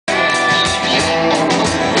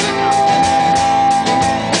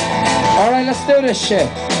do this shit.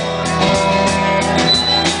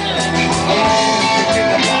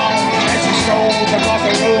 Across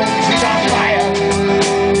the room, she's on fire.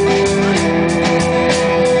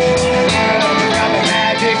 Got the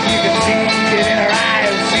magic, you can see it in her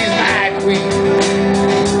eyes. She's my queen.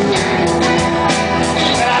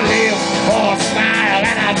 And I live for a smile,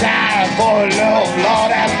 and I die for a love.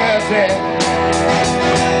 Lord have mercy.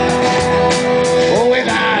 Oh, with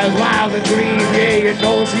eyes wild and green, yeah, you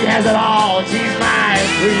know she has it all. She's my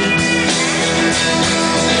queen.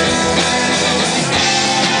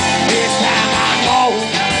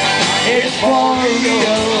 It's for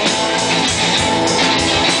real.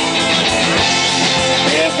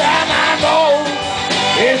 This time I know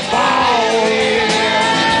it's for real.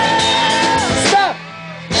 Stop!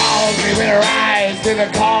 Follows me with her eyes to the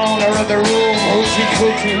corner of the room. Hoochie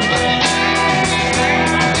coochie.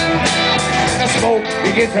 The smoke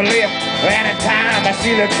begins to lift. And in time I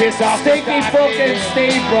see the kiss off. Sticky fucking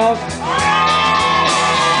Steve, bro.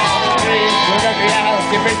 Look at me out,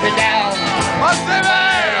 you bring me down. What's the matter?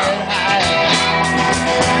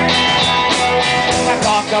 I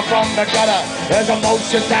talk up from the gutter. There's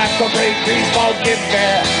emotions that so great, please forgive me.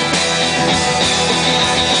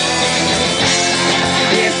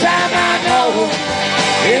 This time I know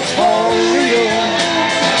it's for real.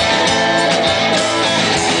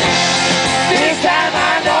 This time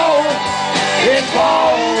I know it's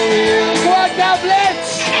for real. What the blitz?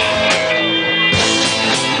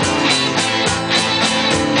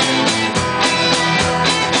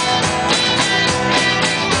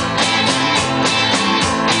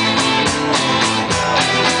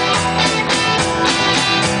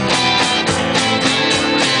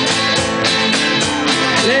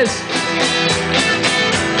 Liz.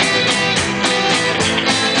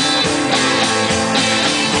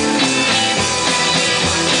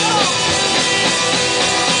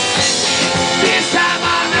 This time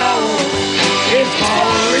I know it's for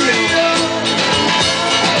real.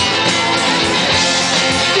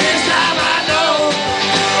 This time I know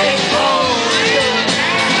it's for real.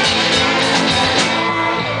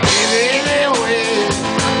 Anyway,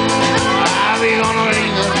 I'll be gonna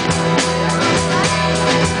leave her.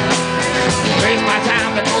 Waste my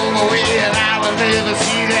time to move away, and I will never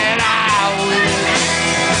see that I will.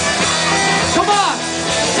 Come on!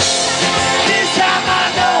 This time I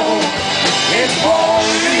know it's for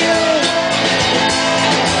real.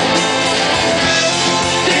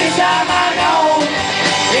 This time I know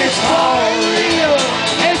it's for real.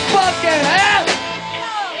 It's fucking hell!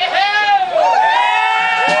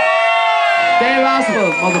 Dave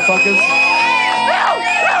Aspel, motherfuckers.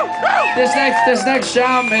 This next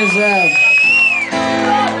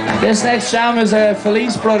jam is a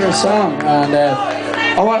Felice Brothers song, and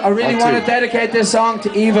I really want to dedicate this song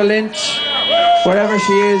to Eva Lynch, wherever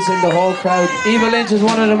she is in the whole crowd. Eva Lynch is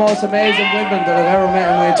one of the most amazing women that I've ever met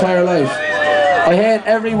in my entire life. I hate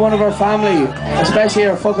every one of her family, especially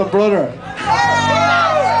her fucking brother.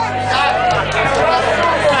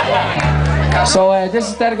 So this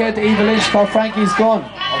is dedicated to Eva Lynch, called Frankie's Gun.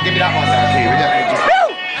 I'll give you that one there, too.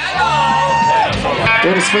 Do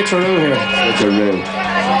the switcheroo here. Switcheroo.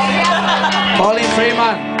 Pauline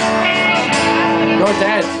Freeman, you're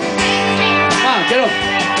dead. Come on, get up.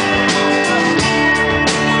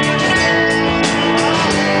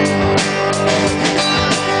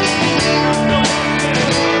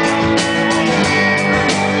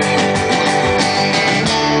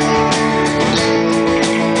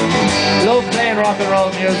 Love playing rock and roll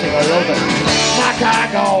music, I love it.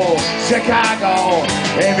 Chicago, Chicago.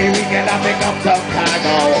 Every weekend I pick up some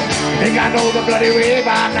cargo. Think I know the bloody way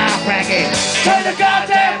by now, Frankie. Turn the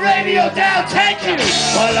goddamn radio down, thank you.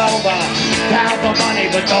 Pull over, count for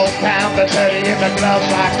money, but don't count the 30 in the glove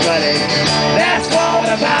box, buddy. That's for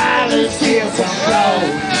the violence, steal some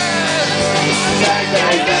clothes. Bang,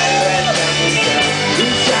 bang, bang, he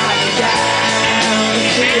shot me down,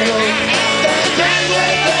 steal. Bang, bang,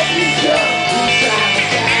 bang, bang, he shot me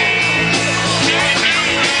down.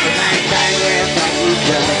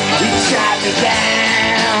 He shot me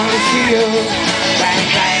down, shield. Bang,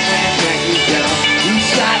 bang, bang, bang, he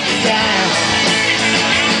shot me down.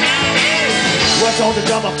 What's on the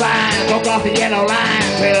double fine? Broke off the yellow line.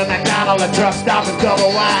 Trailer McDonald, the truck stop and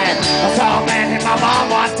double wide. I saw a man hit my mom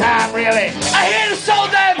one time, really. I hit her so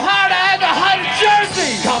damn hard, I had to hide in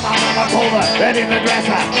Jersey. Come on, I'm over, ready to dress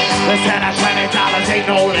her. Listen, at $20 ain't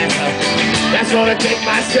no lesser. That's gonna take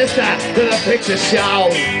my sister to the picture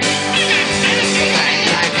show.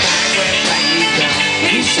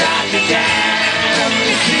 He shot me down,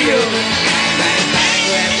 shield. Bang, bang,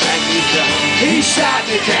 bang, bang, he shot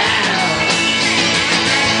me down.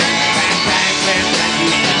 Bang, bang, bang, bang,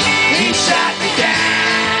 he shot me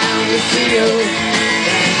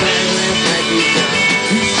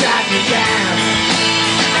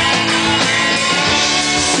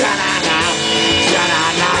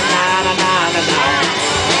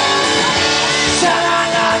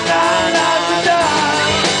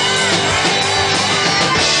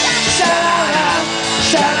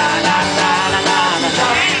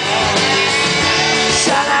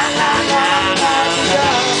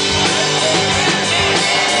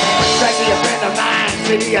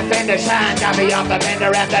me the offender shine. Got me off the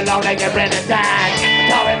bender after long like a Brendan died.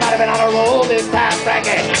 Thought we might have been on a roll this time,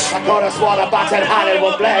 Frankie. I caught a swallow box at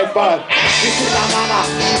Hollywood Blackbird. You see my mama,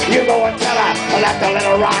 you go and tell her I left a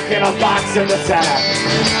little rock in a box in the cellar.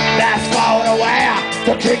 That's flown away,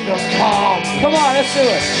 the kingdom's calm. Come on, let's do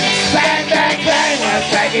it. Bang, bang, bang, when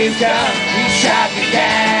Frankie's gone, he shot me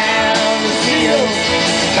down to see you.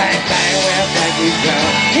 Bang, bang, when Frankie's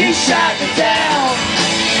gone, he shot me down.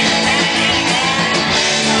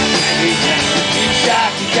 He shot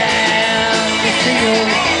me down to see you.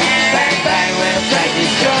 Bang, bang, when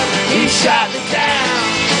Frankie's gone, he shot me down.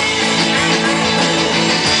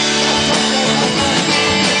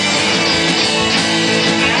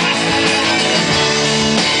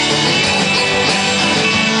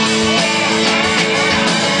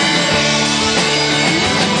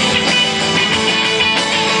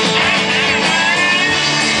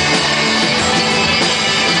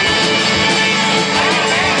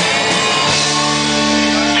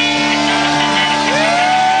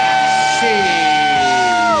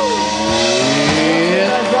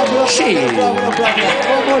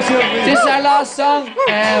 This is our last song.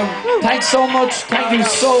 Thanks so much. Thank you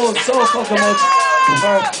so fucking much.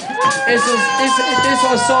 This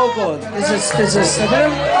was so good. This is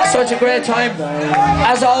such a great time.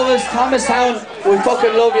 As always, Thomastown. We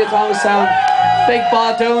fucking love you, Thomastown. Big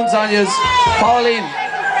balloons on you, Pauline.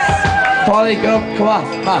 Pauline, go, come on,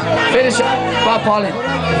 finish it. Come on, Pauline.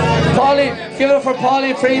 Pauline, give it up for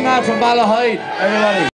Pauline Freeman from Malahide, everybody.